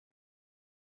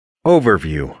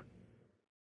Overview.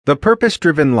 The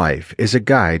Purpose-Driven Life is a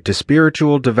guide to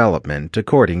spiritual development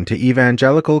according to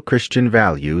evangelical Christian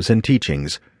values and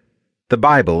teachings. The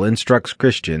Bible instructs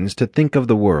Christians to think of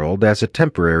the world as a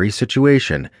temporary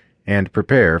situation and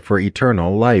prepare for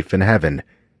eternal life in heaven.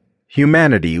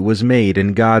 Humanity was made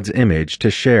in God's image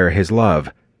to share His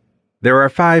love. There are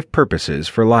 5 purposes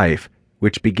for life,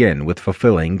 which begin with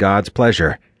fulfilling God's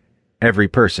pleasure. Every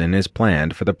person is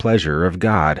planned for the pleasure of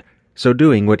God, so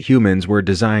doing what humans were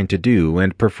designed to do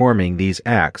and performing these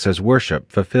acts as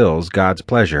worship fulfills God's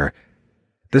pleasure.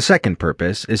 The second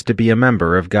purpose is to be a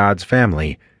member of God's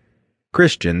family.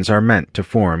 Christians are meant to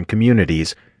form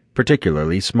communities,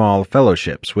 particularly small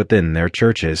fellowships within their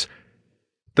churches.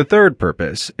 The third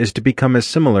purpose is to become as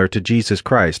similar to Jesus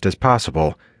Christ as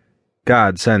possible.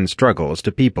 God sends struggles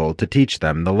to people to teach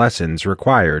them the lessons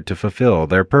required to fulfill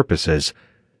their purposes.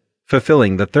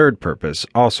 Fulfilling the third purpose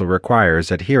also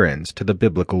requires adherence to the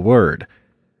biblical word.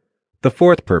 The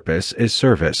fourth purpose is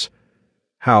service.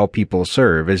 How people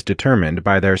serve is determined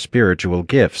by their spiritual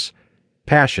gifts,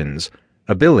 passions,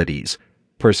 abilities,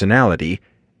 personality,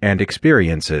 and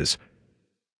experiences.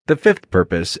 The fifth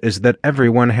purpose is that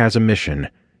everyone has a mission.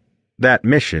 That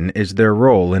mission is their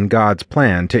role in God's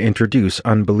plan to introduce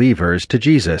unbelievers to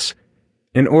Jesus.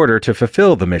 In order to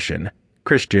fulfill the mission,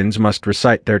 Christians must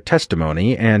recite their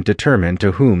testimony and determine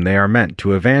to whom they are meant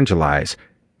to evangelize.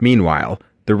 Meanwhile,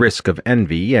 the risk of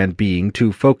envy and being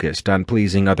too focused on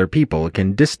pleasing other people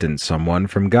can distance someone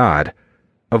from God.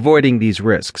 Avoiding these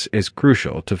risks is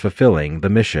crucial to fulfilling the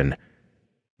mission.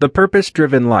 The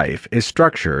Purpose-Driven Life is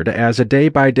structured as a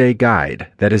day-by-day guide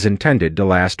that is intended to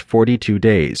last 42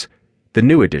 days. The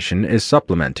new edition is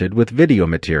supplemented with video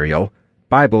material,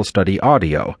 Bible study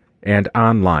audio, and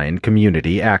online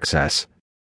community access.